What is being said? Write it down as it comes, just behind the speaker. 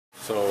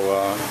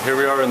So here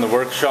we are in the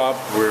workshop.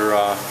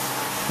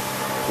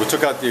 We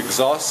took out the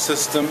exhaust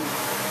system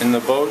in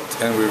the boat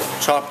and we've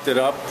chopped it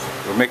up.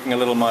 We're making a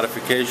little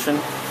modification.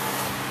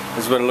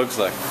 This is what it looks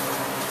like.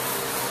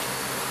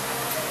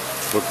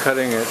 We're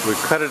cutting it. We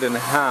cut it in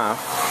half,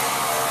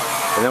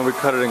 and then we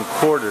cut it in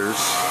quarters.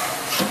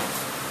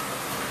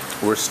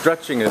 We're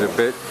stretching it a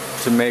bit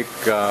to make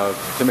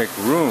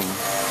room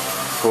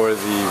for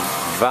the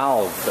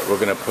valve that we're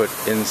going to put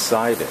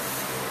inside it.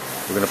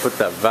 We're going to put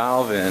that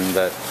valve in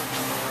that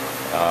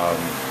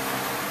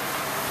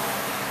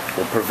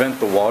will prevent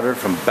the water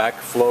from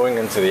backflowing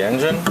into the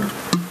engine.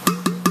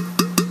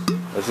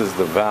 This is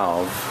the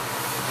valve.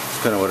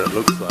 That's kind of what it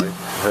looks like.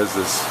 It has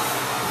this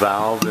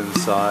valve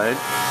inside.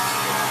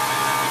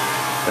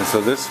 And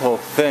so this whole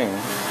thing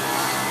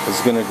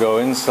is going to go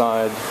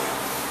inside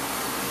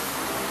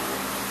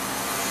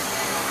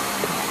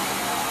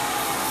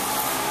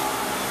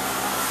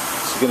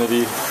it's going to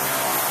be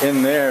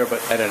in there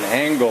but at an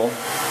angle,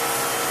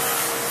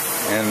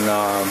 and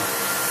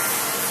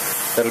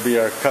that'll be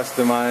our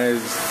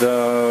customized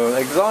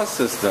exhaust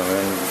system,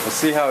 and we'll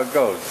see how it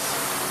goes.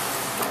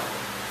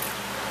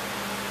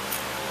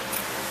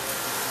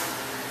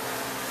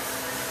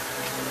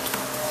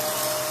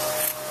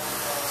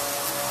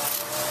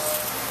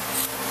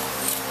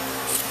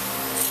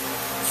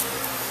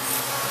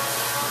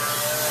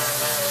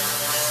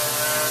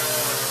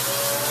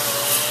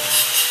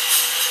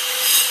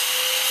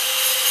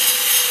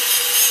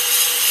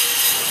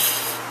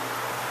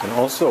 And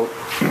also,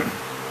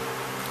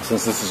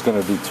 since this is going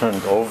to be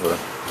turned over,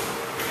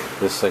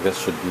 this I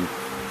guess should be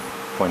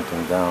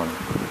pointing down,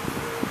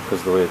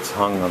 because the way it's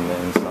hung on the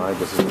inside,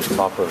 this is the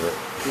top of it.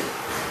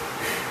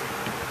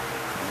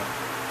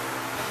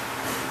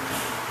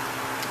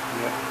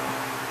 Yeah,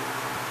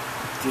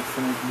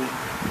 definitely.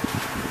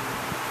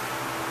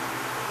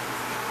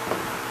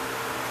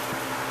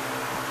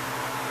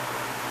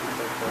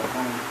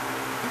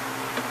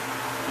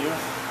 Here,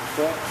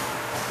 stop.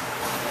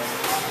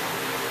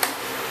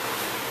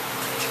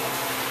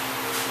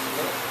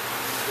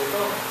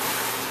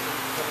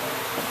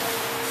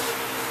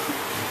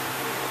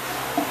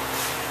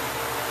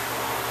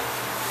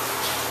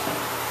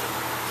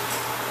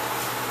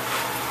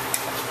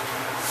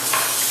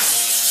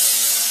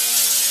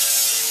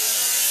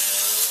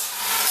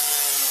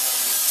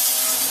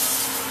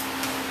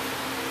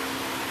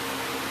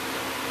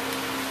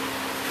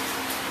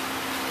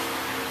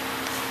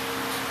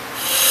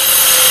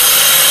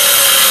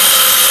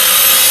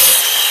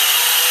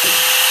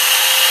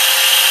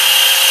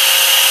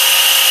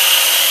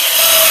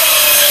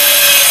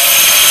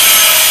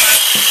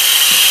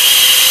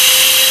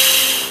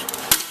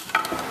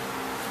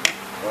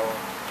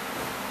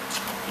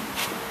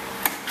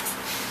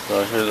 So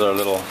here's our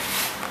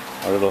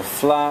little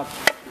flap,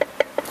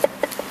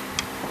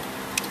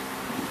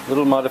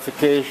 little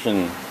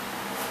modification.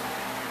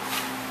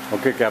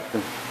 Okay,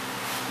 Captain,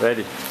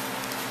 ready.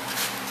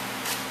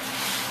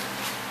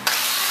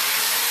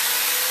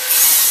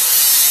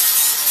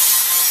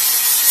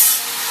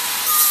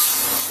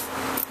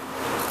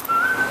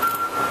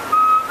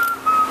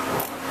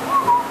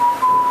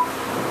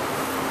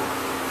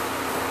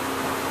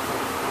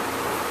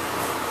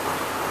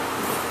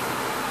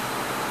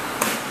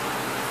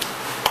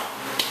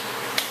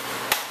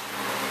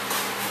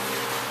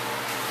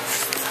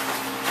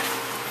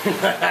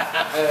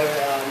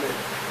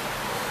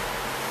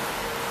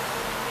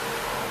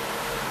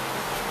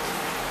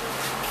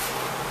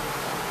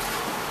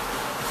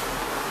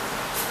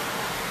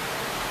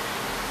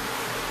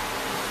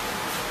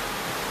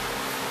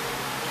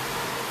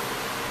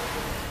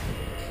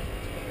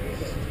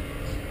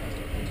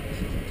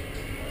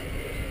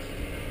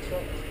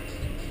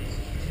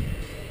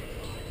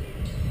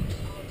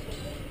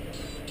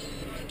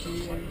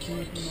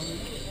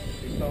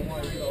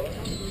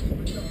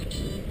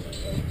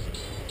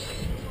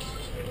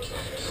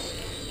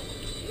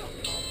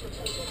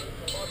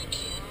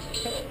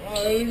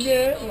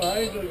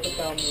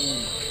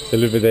 C'est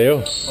le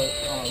vidéo.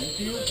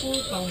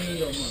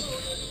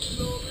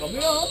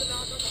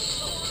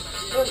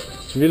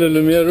 Tu vis la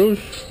lumière rouge?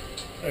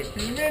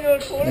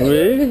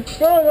 Oui.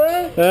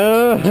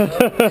 Ah.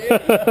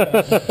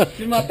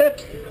 C'est ma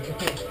tête.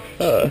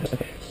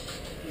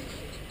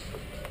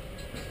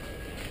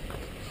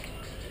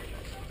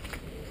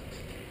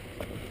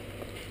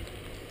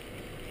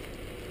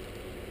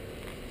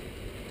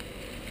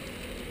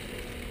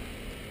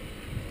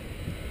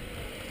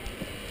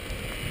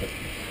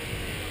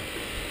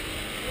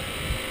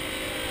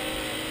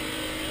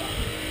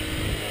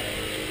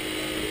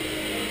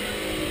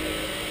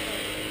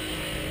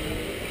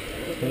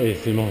 Hey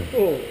Simon.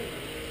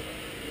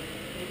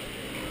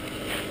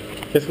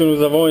 Qu'est-ce que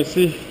nous avons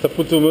ici?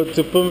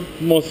 Tu peux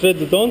montrer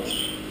dedans?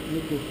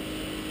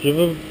 Je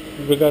veux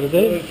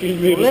regarder. S'il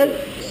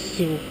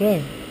vous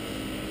plaît.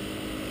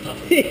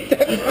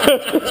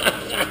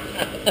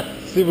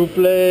 S'il vous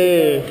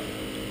plaît.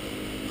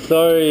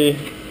 Sorry.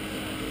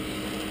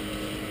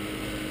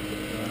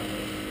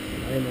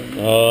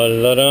 Oh,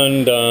 la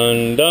dun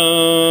dun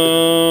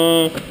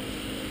dun.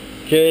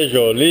 Que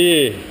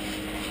joli!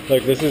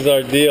 Look, this is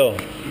our deal.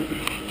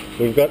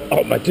 We've got...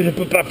 Oh, mais tu ne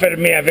peux pas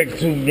fermer avec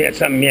tout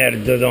sa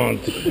merde dedans.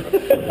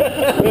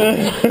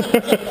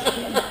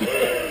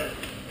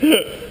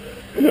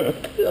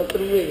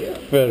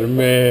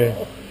 Fermé.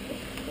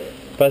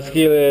 Parce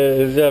qu'il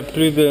est déjà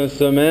plus d'une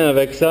semaine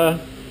avec ça.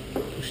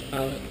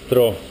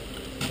 Trop.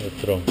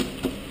 Trop.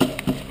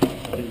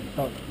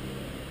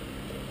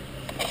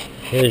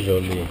 Que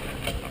joli.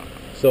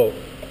 So,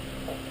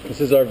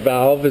 this is our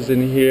valve is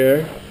in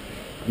here.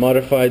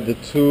 Modified the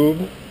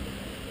tube.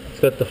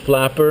 It's got the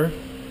flapper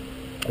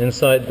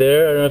inside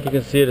there. I don't know if you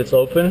can see it, it's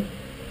open.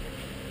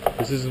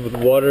 This is with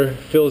water,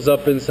 fills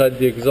up inside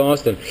the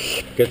exhaust and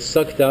gets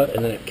sucked out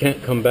and then it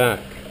can't come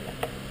back.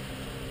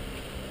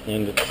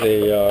 And it's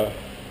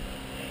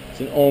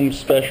an Ohm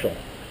special.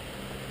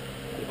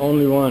 The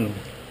only one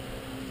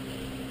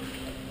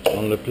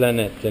on the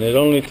planet. And it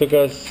only took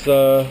us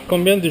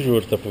combien de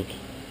jours, Taput?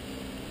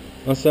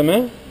 Une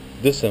semaine?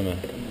 2 semaines.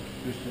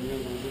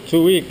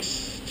 2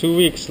 weeks. 2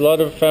 weeks. A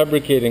lot of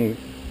fabricating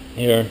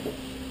here.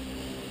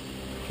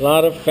 A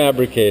lot of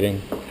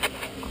fabricating.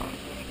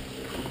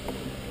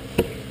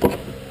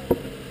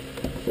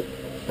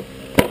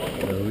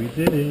 So we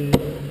did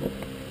it.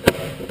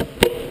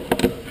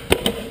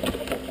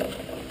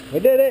 We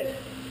did it.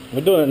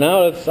 We're doing it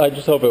now. I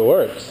just hope it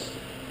works.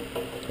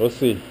 We'll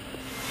see.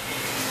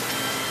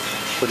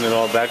 Putting it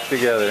all back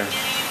together.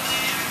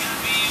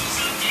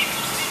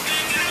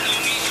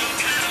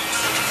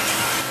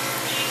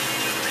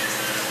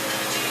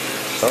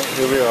 Oh,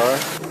 here we are.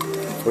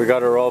 We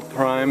got her all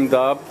primed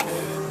up,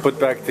 put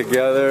back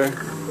together,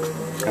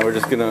 and we're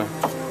just gonna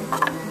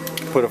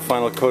put a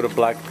final coat of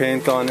black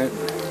paint on it,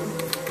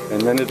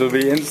 and then it'll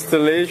be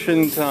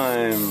installation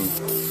time.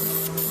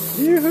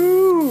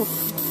 Yoo-hoo!